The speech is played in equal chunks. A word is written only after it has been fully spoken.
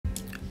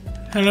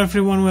Hello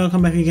everyone, welcome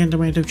back again to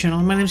my YouTube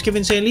channel. My name is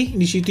Kevin Sailly. In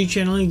this YouTube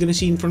channel, you're gonna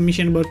see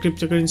information about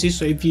cryptocurrency.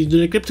 So if you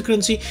do like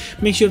cryptocurrency,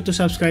 make sure to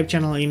subscribe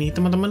channel ini.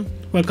 Teman-teman,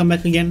 welcome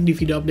back again. Di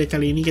video update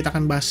kali ini kita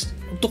akan bahas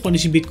untuk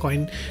kondisi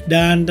Bitcoin,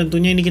 dan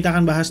tentunya ini kita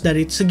akan bahas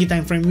dari segi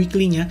time frame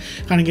weekly-nya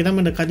karena kita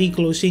mendekati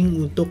closing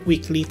untuk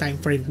weekly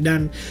time frame.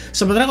 Dan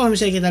sebenarnya kalau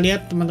misalnya kita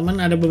lihat teman-teman,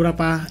 ada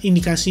beberapa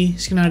indikasi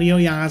skenario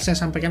yang akan saya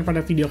sampaikan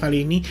pada video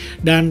kali ini,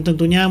 dan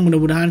tentunya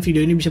mudah-mudahan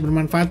video ini bisa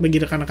bermanfaat bagi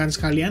rekan-rekan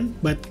sekalian.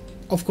 But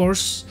of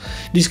course,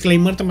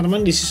 disclaimer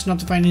teman-teman, this is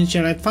not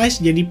financial advice,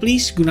 jadi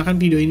please gunakan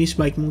video ini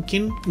sebaik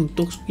mungkin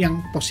untuk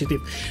yang positif.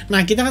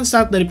 Nah, kita akan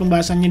start dari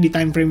pembahasannya di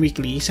time frame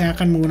weekly. Saya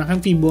akan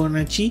menggunakan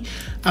Fibonacci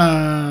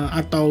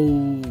atau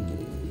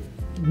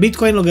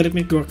Bitcoin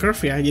logarithmic growth curve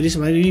ya. Jadi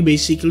sebenarnya ini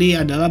basically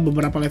adalah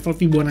beberapa level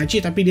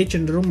Fibonacci, tapi dia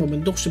cenderung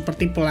membentuk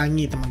seperti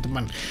pelangi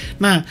teman-teman.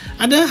 Nah,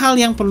 ada hal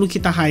yang perlu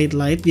kita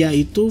highlight,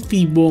 yaitu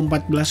Fibo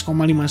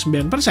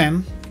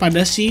 14,59%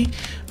 pada si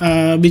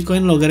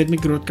Bitcoin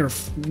logarithmic growth curve.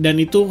 Dan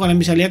itu kalian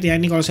bisa lihat ya,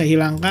 ini kalau saya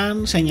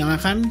hilangkan, saya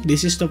nyalakan,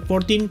 this is the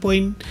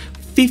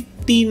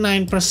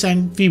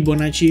 14.59%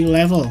 Fibonacci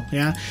level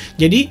ya.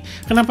 Jadi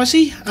kenapa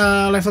sih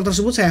level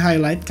tersebut saya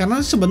highlight?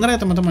 Karena sebenarnya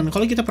teman-teman,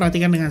 kalau kita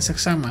perhatikan dengan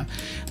seksama,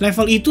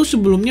 level itu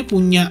sebelumnya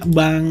punya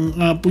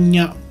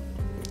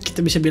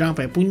kita bisa bilang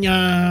apa ya, punya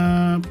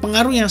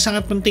pengaruh yang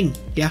sangat penting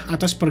ya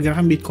atas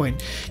pergerakan Bitcoin.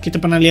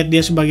 Kita pernah lihat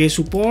dia sebagai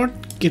support,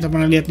 kita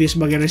pernah lihat dia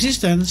sebagai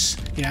resistance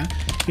ya.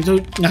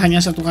 Itu nggak hanya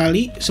satu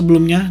kali,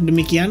 sebelumnya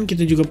demikian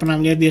kita juga pernah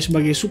lihat dia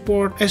sebagai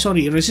support,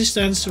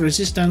 resistance,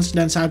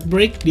 dan saat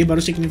break dia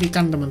baru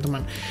signifikan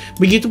teman-teman.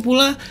 Begitu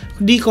pula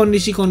di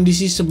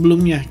kondisi-kondisi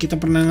sebelumnya, kita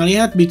pernah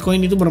ngelihat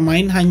Bitcoin itu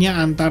bermain hanya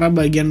antara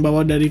bagian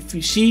bawah dari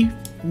si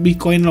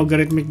Bitcoin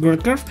logarithmic growth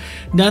curve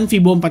dan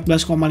Fibo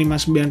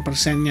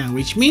 14,59%-nya,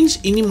 which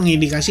means ini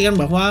mengindikasikan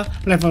bahwa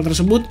level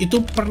tersebut itu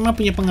pernah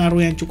punya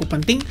pengaruh yang cukup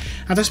penting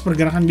atas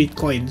pergerakan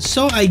Bitcoin.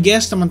 So I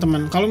guess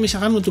teman-teman, kalau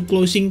misalkan untuk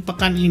closing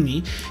pekan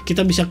ini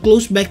kita bisa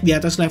close back di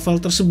atas level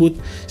tersebut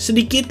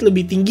sedikit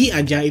lebih tinggi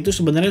aja, itu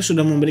sebenarnya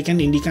sudah memberikan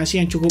indikasi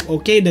yang cukup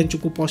oke dan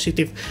cukup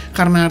positif.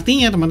 Karena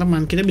artinya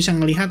teman-teman, kita bisa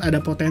melihat ada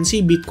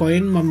potensi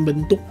Bitcoin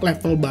membentuk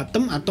level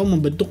bottom atau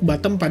membentuk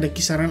bottom pada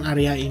kisaran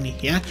area ini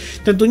ya.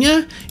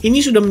 Tentunya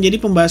ini sudah menjadi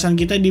pembahasan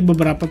kita di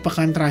beberapa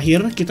pekan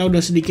terakhir. Kita udah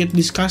sedikit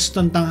discuss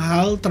tentang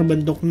hal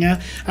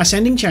terbentuknya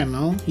ascending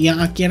channel yang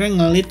akhirnya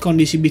ngelit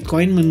kondisi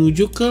Bitcoin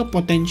menuju ke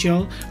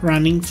potential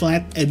running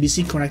flat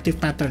ABC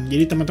corrective pattern.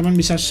 Jadi teman-teman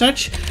bisa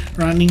search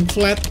running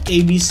flat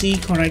ABC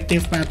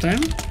corrective pattern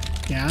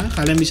ya.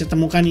 Kalian bisa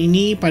temukan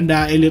ini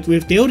pada Elliot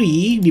wave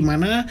theory, di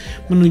mana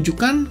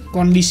menunjukkan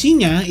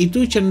kondisinya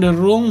itu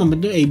cenderung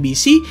membentuk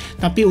ABC,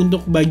 tapi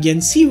untuk bagian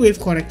C wave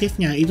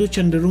korektifnya itu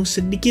cenderung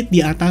sedikit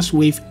di atas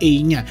wave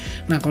A-nya.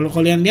 Nah, kalau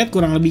kalian lihat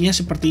kurang lebihnya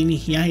seperti ini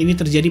ya. Ini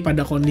terjadi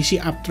pada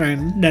kondisi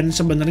uptrend dan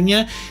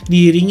sebenarnya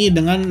diiringi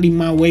dengan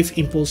 5 wave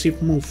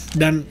impulsive move.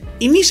 Dan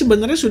ini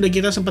sebenarnya sudah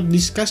kita sempat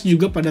discuss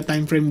juga pada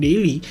time frame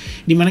daily,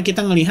 di mana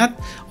kita ngelihat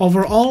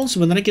overall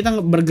sebenarnya kita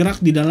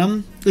bergerak di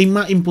dalam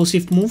 5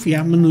 impulsive move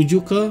ya,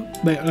 menuju ke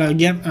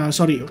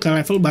ke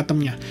level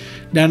bottomnya.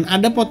 Dan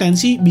ada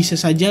potensi bisa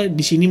saja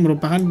di sini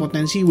merupakan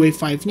potensi wave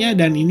 5-nya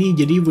dan ini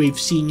jadi wave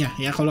C-nya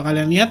ya. Kalau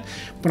kalian lihat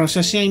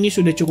prosesnya ini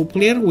sudah cukup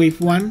clear,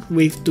 wave 1,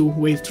 wave 2,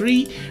 wave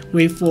 3,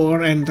 wave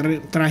 4, and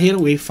terakhir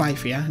wave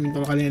 5 ya. Ini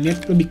kalau kalian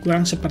lihat lebih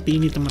kurang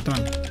seperti ini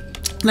teman-teman.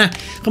 Nah,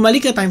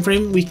 kembali ke time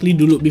frame weekly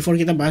dulu before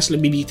kita bahas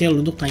lebih detail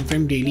untuk time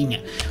frame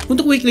daily-nya.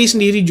 Untuk weekly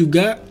sendiri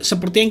juga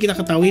seperti yang kita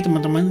ketahui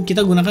teman-teman,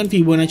 kita gunakan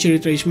Fibonacci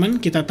retracement,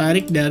 kita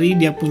tarik dari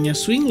dia punya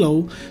swing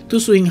low to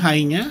swing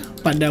high-nya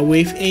pada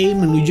wave A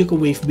menuju ke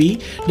wave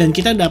B, dan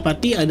kita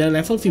dapati ada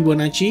level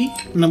Fibonacci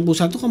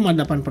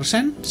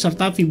 61,8%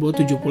 serta Fibo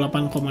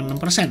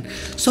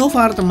 78,6%. So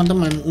far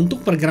teman-teman,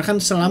 untuk pergerakan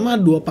selama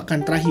 2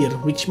 pekan terakhir,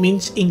 which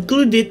means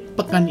included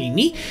pekan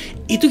ini,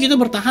 itu kita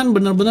bertahan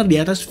benar-benar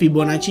di atas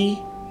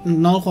Fibonacci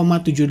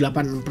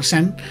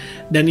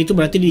 0,78%, dan itu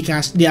berarti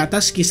di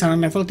atas kisaran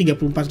level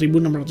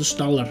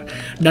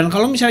 $34.600. Dan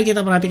kalau misalnya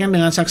kita perhatikan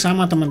dengan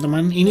saksama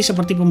teman-teman, ini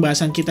seperti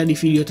pembahasan kita di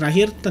video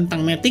terakhir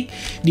tentang Matic,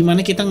 di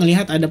mana kita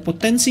melihat ada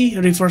potensi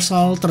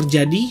reversal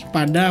terjadi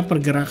pada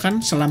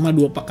pergerakan selama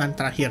 2 pekan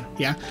terakhir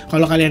ya.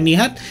 Kalau kalian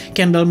lihat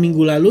candle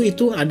minggu lalu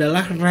itu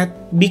adalah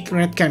big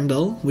red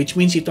candle, which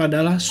means itu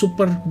adalah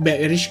super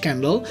bearish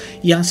candle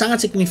yang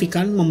sangat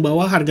signifikan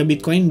membawa harga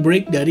Bitcoin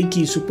break dari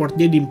key support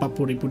dia di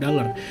 $40.000.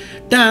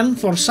 Dan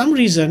for some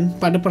reason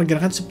pada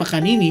pergerakan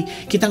sepekan ini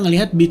kita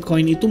ngelihat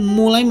Bitcoin itu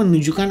mulai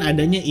menunjukkan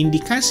adanya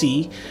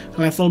indikasi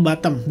level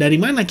bottom. Dari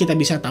mana kita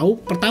bisa tahu?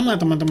 Pertama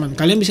teman-teman,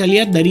 kalian bisa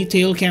lihat dari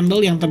tail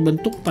candle yang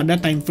terbentuk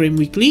pada time frame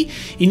weekly.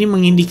 Ini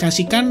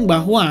mengindikasikan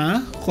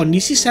bahwa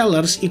kondisi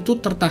sellers itu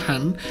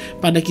tertahan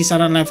pada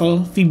kisaran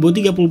level Fibo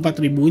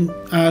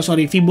 78,6%,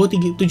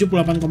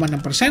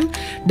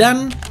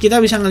 dan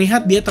kita bisa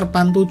melihat dia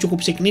terpantau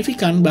cukup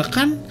signifikan.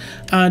 Bahkan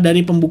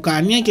dari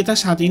pembukaannya kita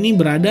saat ini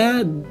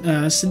berada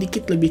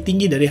sedikit lebih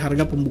tinggi dari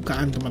harga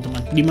pembukaan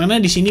teman-teman,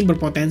 dimana di sini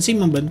berpotensi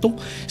membentuk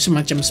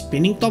semacam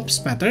spinning tops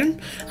pattern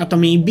atau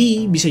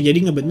maybe bisa jadi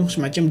ngebentuk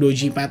semacam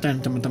doji pattern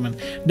teman-teman.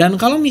 Dan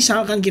kalau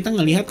misalkan kita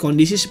ngelihat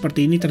kondisi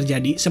seperti ini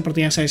terjadi,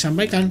 seperti yang saya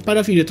sampaikan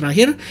pada video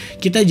terakhir,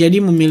 kita jadi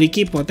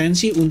memiliki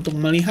potensi untuk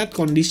melihat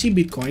kondisi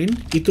Bitcoin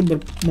itu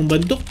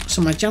membentuk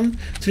semacam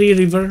Three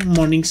River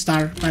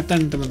Morningstar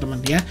pattern teman-teman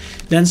ya.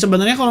 Dan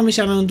sebenarnya kalau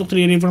misalnya untuk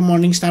Three River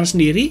Morningstar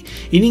sendiri,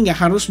 ini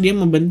nggak harus dia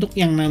membentuk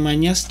yang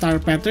namanya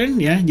star pattern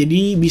ya.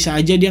 Jadi bisa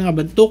aja dia nggak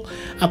bentuk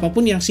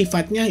apapun yang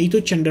sifatnya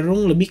itu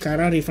cenderung lebih ke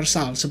arah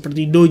reversal,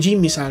 seperti doji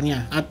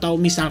misalnya, atau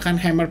misalkan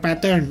hammer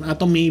pattern,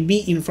 atau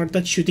maybe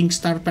inverted shooting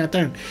star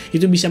pattern.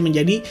 Itu bisa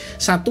menjadi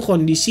satu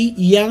kondisi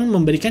yang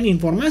memberikan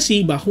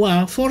informasi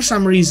bahwa for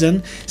some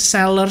reason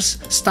sellers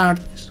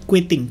start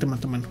quitting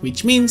teman-teman,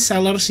 which means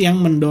sellers yang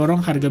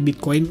mendorong harga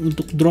Bitcoin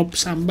untuk drop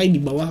sampai di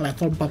bawah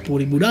level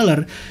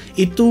 $40.000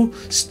 itu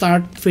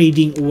start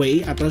fading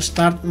away atau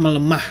start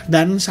melemah.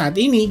 Dan saat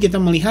ini kita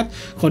melihat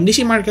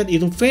kondisi market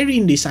itu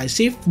very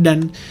indecisive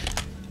dan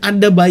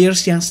ada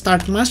buyers yang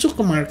start masuk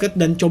ke market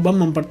dan coba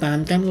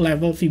mempertahankan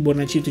level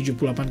Fibonacci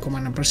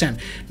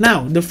 78,6%.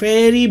 Now, the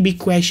very big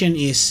question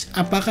is,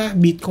 apakah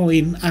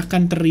Bitcoin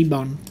akan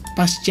terrebound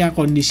pasca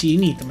kondisi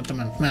ini,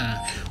 teman-teman?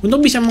 Nah,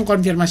 untuk bisa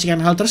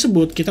mengkonfirmasikan hal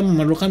tersebut, kita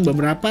memerlukan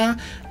beberapa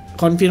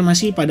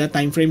konfirmasi pada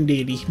time frame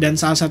daily, dan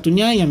salah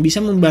satunya yang bisa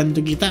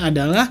membantu kita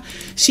adalah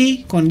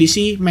si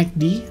kondisi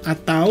MACD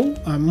atau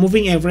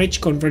moving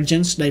average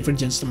convergence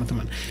divergence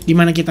teman-teman,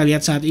 dimana kita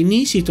lihat saat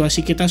ini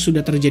situasi kita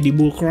sudah terjadi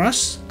bull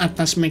cross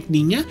atas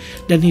MACD-nya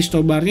dan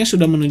histobarnya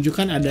sudah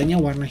menunjukkan adanya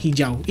warna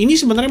hijau. Ini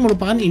sebenarnya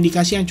merupakan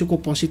indikasi yang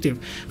cukup positif,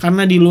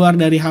 karena di luar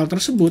dari hal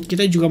tersebut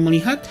kita juga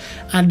melihat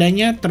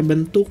adanya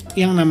terbentuk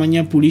yang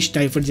namanya bullish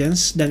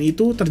divergence, dan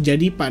itu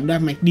terjadi pada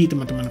MACD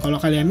teman-teman.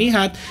 Kalau kalian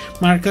lihat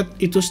market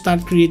itu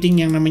start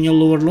creating yang namanya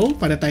lower low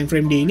pada time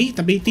frame daily,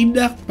 tapi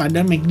tidak pada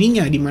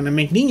MACD-nya, di mana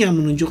MACD-nya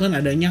menunjukkan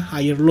adanya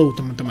higher low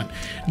teman-teman.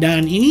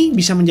 Dan ini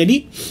bisa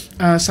menjadi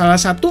salah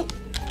satu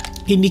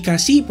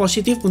indikasi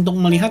positif untuk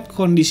melihat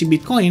kondisi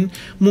Bitcoin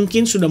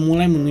mungkin sudah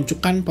mulai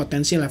menunjukkan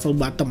potensi level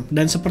bottom.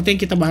 Dan seperti yang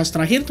kita bahas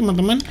terakhir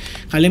teman-teman,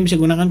 kalian bisa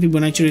gunakan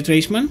Fibonacci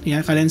retracement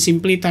ya, kalian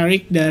simply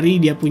tarik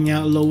dari dia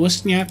punya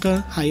lowest-nya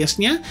ke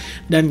highest-nya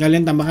dan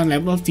kalian tambahkan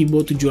level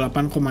Fibo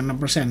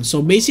 78,6%.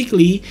 So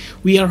basically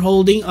we are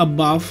holding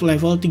above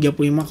level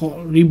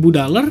 $35.000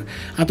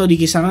 atau di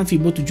kisaran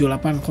Fibo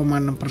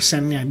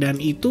 78,6%-nya, dan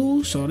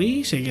itu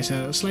sorry saya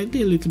geser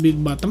slightly a little bit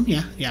bottom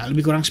ya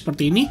lebih kurang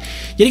seperti ini.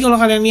 Jadi kalau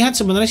kalian lihat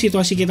sebenarnya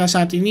situasi kita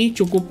saat ini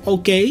cukup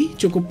oke,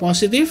 cukup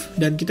positif,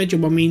 dan kita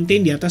coba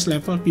maintain di atas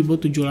level Fibo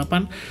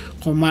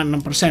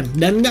 78,6%.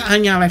 Dan nggak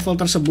hanya level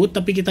tersebut,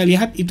 tapi kita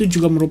lihat itu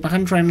juga merupakan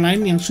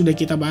trendline yang sudah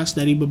kita bahas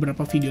dari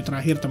beberapa video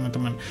terakhir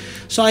teman-teman.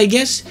 So I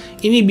guess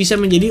ini bisa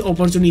menjadi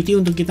opportunity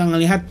untuk kita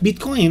melihat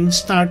Bitcoin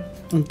start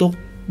untuk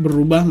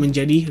berubah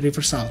menjadi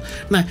reversal.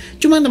 Nah,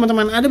 cuman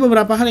teman-teman ada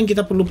beberapa hal yang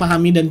kita perlu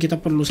pahami dan kita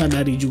perlu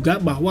sadari juga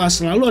bahwa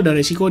selalu ada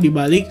resiko di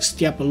balik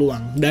setiap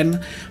peluang.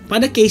 Dan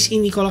pada case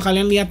ini kalau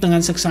kalian lihat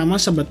dengan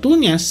seksama,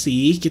 sebetulnya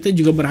sih kita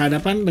juga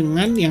berhadapan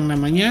dengan yang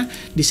namanya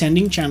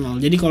descending channel.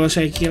 Jadi kalau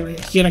saya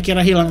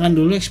kira-kira hilangkan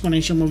dulu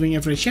exponential moving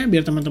average-nya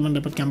biar teman-teman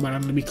dapat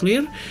gambaran lebih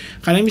clear.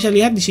 Kalian bisa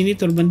lihat di sini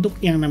terbentuk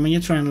yang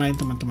namanya trendline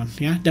teman-teman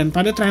ya. Dan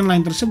pada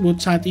trendline tersebut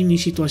saat ini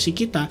situasi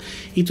kita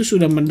itu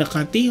sudah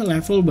mendekati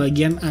level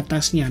bagian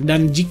atasnya.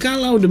 Dan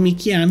jikalau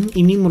demikian,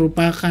 ini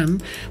merupakan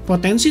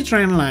potensi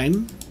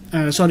trendline,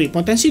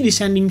 potensi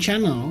descending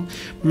channel,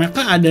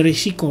 maka ada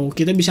risiko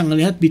kita bisa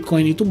melihat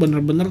Bitcoin itu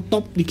benar-benar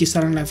top di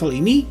kisaran level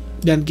ini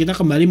dan kita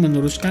kembali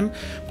meneruskan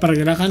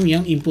pergerakan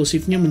yang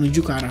impulsifnya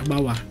menuju ke arah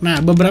bawah. Nah,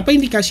 beberapa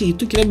indikasi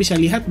itu kita bisa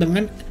lihat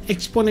dengan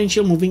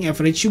exponential moving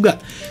average juga.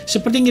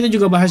 Seperti yang kita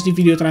juga bahas di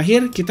video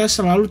terakhir, kita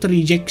selalu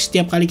terreject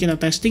setiap kali kita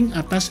testing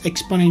atas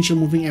exponential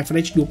moving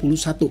average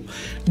 21.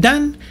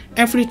 Dan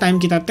every time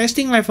kita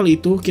testing level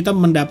itu, kita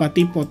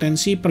mendapati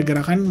potensi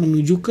pergerakan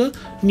menuju ke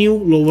new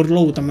lower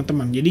low,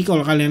 teman-teman. Jadi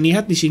kalau kalian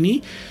lihat di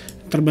sini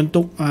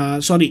terbentuk,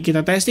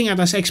 kita testing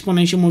atas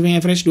exponential moving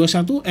average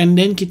 21 and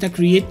then kita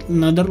create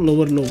another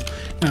lower low.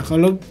 Nah,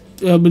 kalau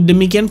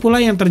demikian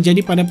pula yang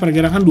terjadi pada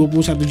pergerakan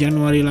 21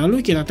 Januari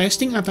lalu, kita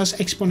testing atas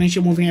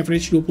exponential moving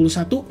average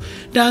 21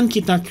 dan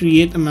kita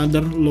create another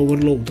lower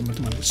low,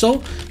 teman-teman.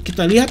 So,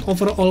 kita lihat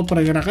overall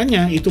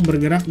pergerakannya itu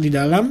bergerak di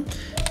dalam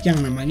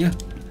yang namanya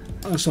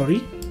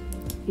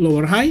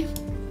lower high,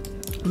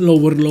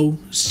 lower low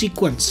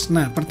sequence.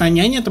 Nah,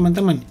 pertanyaannya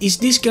teman-teman, is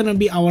this gonna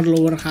be our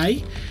lower high?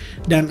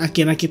 Dan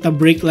akhirnya kita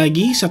break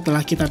lagi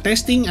setelah kita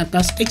testing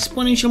atas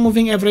exponential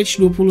moving average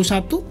 21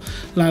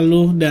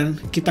 lalu, dan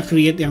kita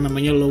create yang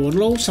namanya lower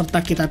low serta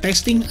kita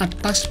testing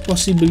atas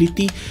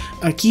possibility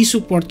key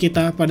support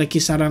kita pada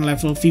kisaran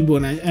level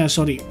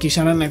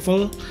kisaran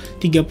level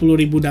 $30.000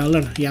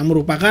 yang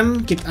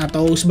merupakan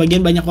atau sebagian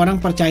banyak orang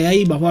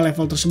percayai bahwa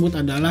level tersebut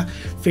adalah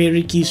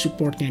very key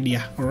supportnya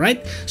dia.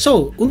 Alright,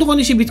 so untuk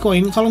kondisi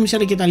Bitcoin kalau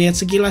misalnya kita lihat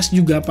sekilas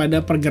juga pada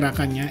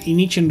pergerakannya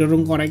ini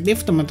cenderung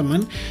korektif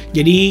teman-teman.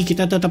 Jadi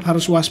kita tetap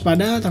harus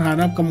waspada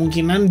terhadap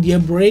kemungkinan dia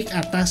break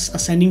atas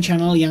ascending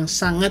channel yang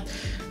sangat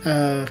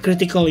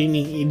critical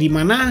ini,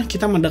 dimana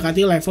kita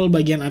mendekati level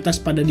bagian atas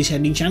pada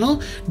descending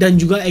channel dan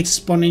juga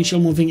exponential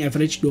moving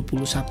average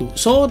 21.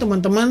 So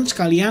teman-teman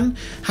sekalian,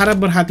 harap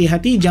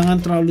berhati-hati,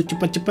 jangan terlalu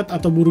cepat-cepat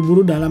atau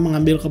buru-buru dalam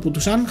mengambil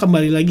keputusan.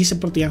 Kembali lagi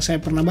seperti yang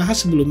saya pernah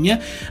bahas sebelumnya,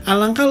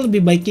 alangkah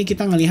lebih baiknya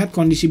kita melihat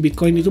kondisi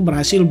Bitcoin itu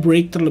berhasil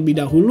break terlebih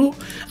dahulu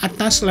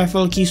atas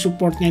level key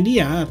supportnya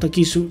dia atau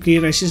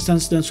key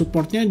resistance dan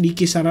supportnya di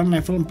kisaran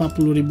level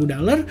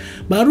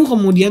 $40.000, baru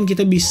kemudian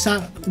kita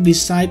bisa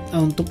decide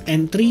untuk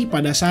entry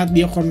pada saat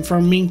dia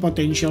confirming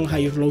potential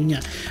higher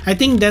low-nya. I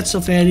think that's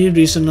a very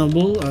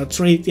reasonable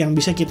trade yang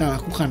bisa kita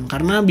lakukan,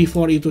 karena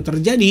before itu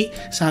terjadi,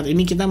 saat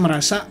ini kita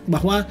merasa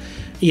bahwa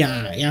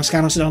ya yang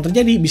sekarang sedang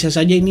terjadi bisa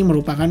saja ini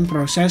merupakan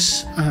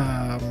proses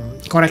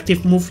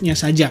corrective move-nya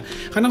saja.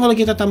 Karena kalau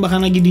kita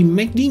tambahkan lagi di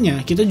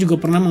MACD-nya, kita juga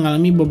pernah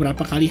mengalami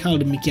beberapa kali hal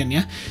demikian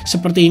ya.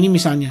 Seperti ini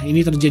misalnya,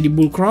 ini terjadi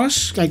bull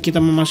cross, kayak kita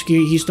memasuki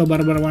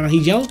histobar berwarna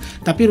hijau,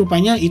 tapi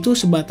rupanya itu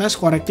sebatas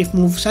corrective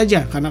move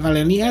saja. Karena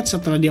kalian lihat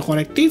setelah dia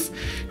korektif,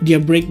 dia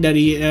break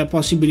dari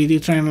possibility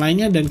trend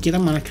lainnya dan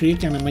kita malah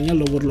create yang namanya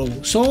lower low.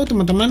 So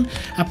teman-teman,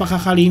 apakah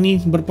kali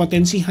ini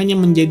berpotensi hanya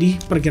menjadi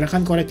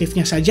pergerakan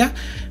korektifnya saja?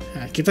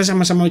 Nah, kita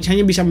sama-sama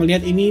hanya bisa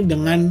melihat ini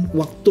dengan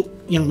waktu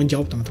yang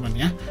menjawab teman-teman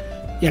ya.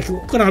 Ya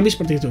kurang lebih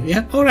seperti itu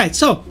ya. Alright,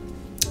 so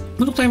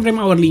untuk time frame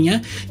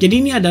hourly-nya,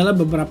 jadi ini adalah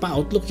beberapa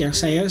outlook yang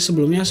saya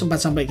sebelumnya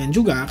sempat sampaikan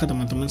juga ke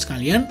teman-teman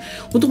sekalian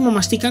untuk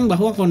memastikan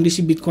bahwa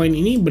kondisi Bitcoin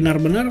ini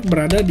benar-benar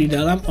berada di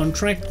dalam on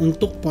track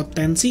untuk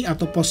potensi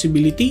atau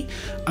possibility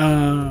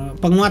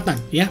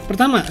penguatan ya.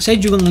 Pertama, saya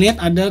juga ngelihat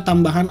ada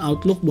tambahan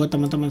outlook buat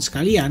teman-teman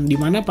sekalian, di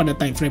mana pada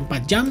time frame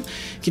 4 jam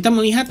kita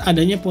melihat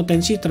adanya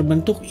potensi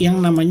terbentuk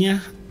yang namanya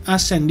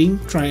ascending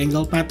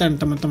triangle pattern,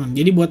 teman-teman.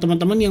 Jadi buat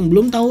teman-teman yang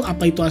belum tahu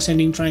apa itu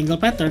ascending triangle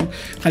pattern,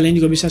 kalian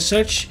juga bisa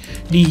search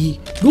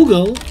di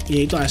Google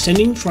yaitu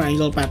ascending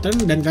triangle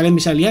pattern, dan kalian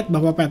bisa lihat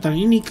bahwa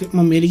pattern ini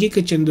memiliki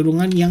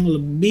kecenderungan yang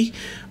lebih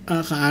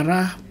ke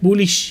arah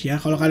bullish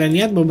ya. Kalau kalian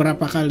lihat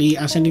beberapa kali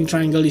ascending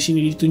triangle di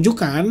sini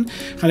ditunjukkan,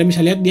 kalian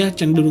bisa lihat dia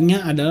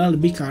cenderungnya adalah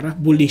lebih ke arah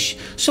bullish.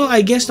 So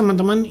I guess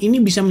teman-teman, ini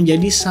bisa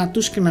menjadi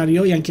satu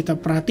skenario yang kita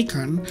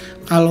perhatikan.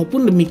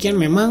 Kalaupun demikian,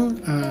 memang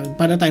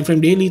pada time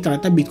frame daily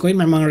ternyata Bitcoin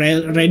memang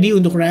ready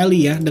untuk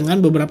rally ya, dengan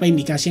beberapa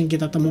indikasi yang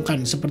kita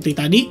temukan seperti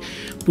tadi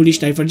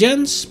bullish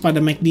divergence pada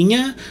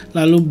MACD-nya,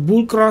 lalu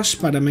bull cross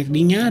pada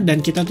MACD-nya,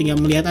 dan kita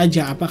tinggal melihat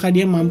aja apakah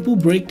dia mampu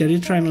break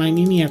dari trendline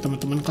ini ya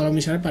teman-teman. Kalau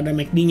misalnya pada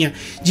MACD-nya,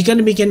 jika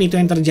demikian itu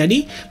yang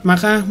terjadi,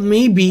 maka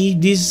maybe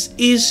this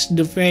is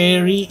the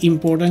very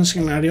important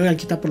scenario yang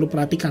kita perlu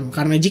perhatikan.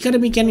 Karena jika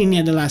demikian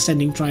ini adalah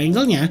ascending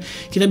triangle-nya,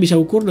 kita bisa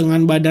ukur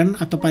dengan badan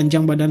atau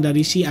panjang badan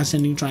dari si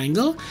ascending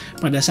triangle.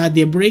 Pada saat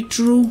dia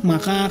breakthrough,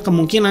 maka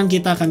kemungkinan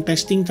kita akan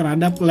testing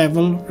terhadap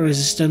level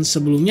resistance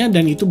sebelumnya,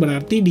 dan itu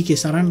berarti di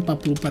kisaran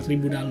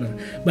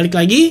 $44.000. Balik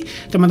lagi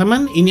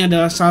teman-teman, ini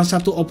adalah salah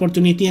satu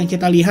opportunity yang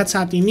kita lihat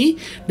saat ini,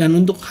 dan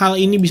untuk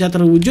hal ini bisa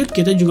terwujud,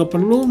 kita juga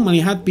perlu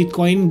melihat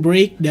Bitcoin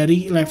break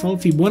dari level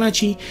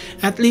Fibonacci,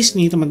 at least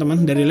nih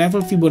teman-teman, dari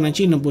level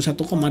Fibonacci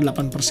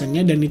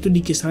 61,8%-nya, dan itu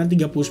di kisaran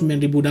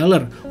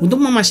 $39.000 untuk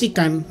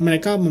memastikan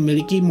mereka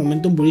memiliki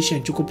momentum bullish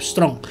yang cukup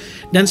strong.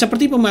 Dan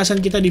seperti pembahasan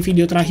kita di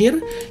video terakhir,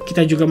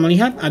 kita juga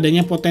melihat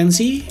adanya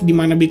potensi di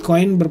mana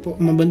Bitcoin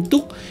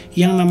membentuk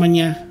yang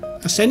namanya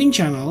ascending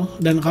channel,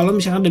 dan kalau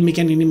misalkan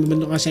demikian ini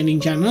membentuk ascending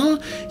channel,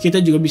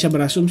 kita juga bisa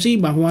berasumsi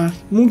bahwa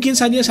mungkin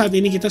saja saat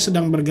ini kita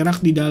sedang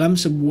bergerak di dalam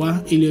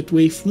sebuah Elliot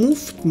wave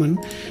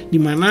movement,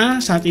 dimana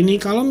saat ini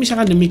kalau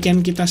misalkan demikian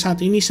kita saat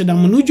ini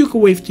sedang menuju ke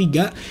wave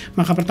 3,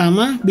 maka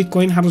pertama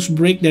Bitcoin harus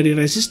break dari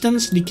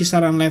resistance di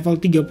kisaran level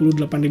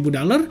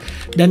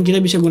 $38.000, dan kita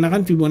bisa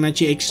gunakan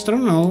Fibonacci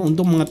external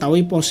untuk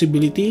mengetahui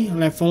possibility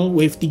level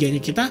wave 3 nya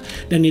kita,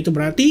 dan itu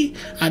berarti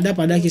ada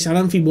pada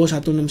kisaran Fibo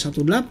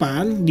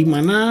 1618, di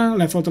mana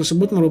level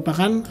tersebut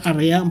merupakan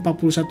area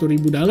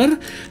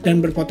 $41.000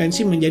 dan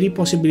berpotensi menjadi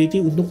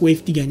possibility untuk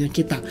wave 3-nya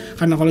kita.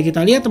 Karena kalau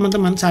kita lihat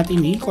teman-teman, saat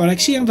ini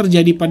koreksi yang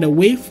terjadi pada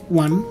wave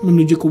 1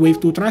 menuju ke wave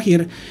 2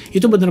 terakhir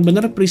itu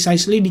benar-benar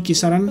precisely di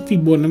kisaran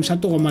Fibo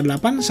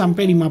 61,8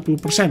 sampai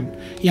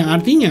 50%. Yang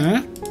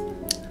artinya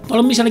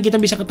kalau misalnya kita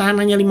bisa ketahan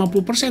hanya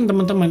 50%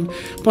 teman-teman,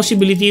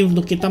 possibility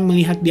untuk kita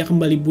melihat dia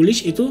kembali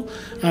bullish itu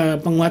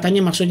penguatannya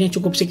maksudnya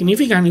cukup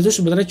signifikan, itu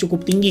sebenarnya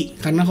cukup tinggi.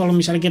 Karena kalau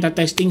misalnya kita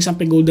testing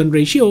sampai golden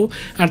ratio,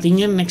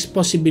 artinya next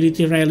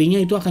possibility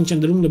rally-nya itu akan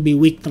cenderung lebih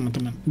weak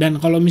teman-teman.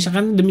 Dan kalau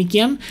misalkan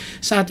demikian,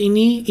 saat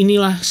ini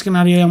inilah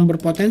skenario yang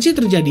berpotensi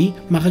terjadi,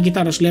 maka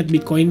kita harus lihat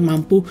Bitcoin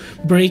mampu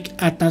break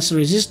atas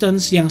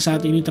resistance yang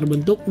saat ini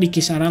terbentuk di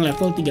kisaran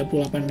level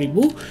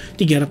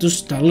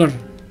 $38.300.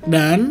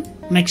 Dan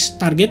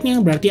next targetnya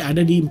berarti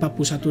ada di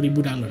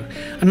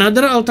 $41.000.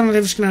 Another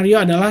alternative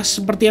scenario adalah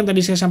seperti yang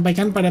tadi saya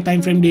sampaikan pada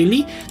time frame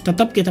daily,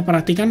 tetap kita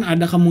perhatikan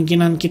ada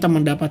kemungkinan kita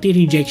mendapati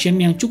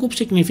rejection yang cukup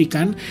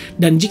signifikan,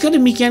 dan jika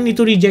demikian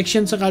itu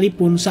rejection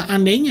sekalipun,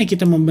 seandainya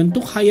kita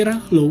membentuk higher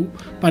low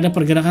pada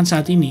pergerakan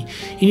saat ini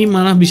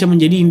malah bisa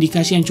menjadi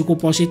indikasi yang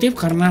cukup positif,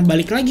 karena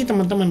balik lagi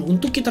teman-teman,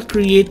 untuk kita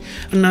create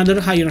another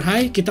higher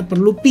high kita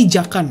perlu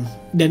pijakan,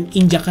 dan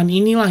injakan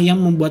inilah yang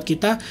membuat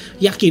kita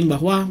yakin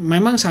bahwa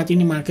memang saat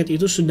ini market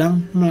itu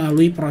sedang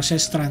melalui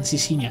proses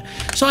transisinya.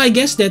 So I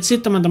guess that's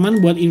it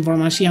teman-teman buat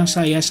informasi yang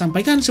saya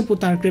sampaikan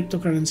seputar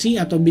cryptocurrency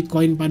atau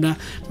Bitcoin pada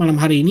malam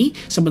hari ini.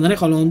 Sebenarnya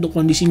kalau untuk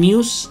kondisi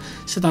news,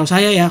 setahu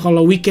saya ya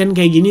kalau weekend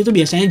kayak gini tuh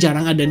biasanya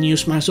jarang ada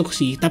news masuk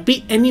sih.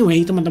 Tapi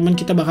anyway teman-teman,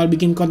 kita bakal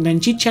bikin konten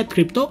chit chat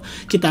crypto.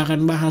 Kita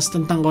akan bahas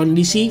tentang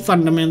kondisi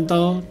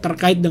fundamental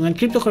terkait dengan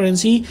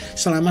cryptocurrency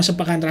selama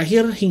sepekan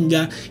terakhir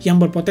hingga yang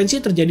berpotensi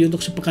terjadi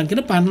untuk sepekan ke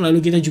depan. Lalu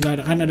kita juga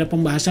akan ada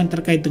pembahasan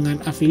terkait dengan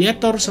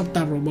afiliator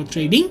serta robot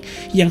trading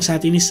yang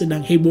saat ini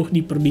sedang heboh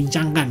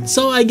diperbincangkan.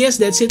 So I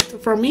guess that's it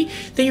from me.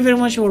 Thank you very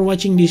much for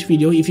watching this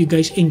video. If you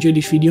guys enjoy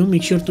this video,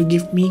 make sure to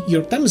give me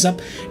your thumbs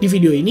up di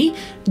video ini.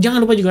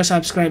 Jangan lupa juga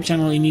subscribe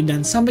channel ini,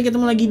 dan sampai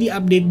ketemu lagi di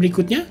update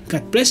berikutnya.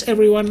 God bless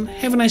everyone.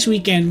 Have a nice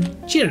weekend.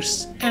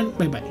 Cheers and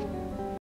bye bye.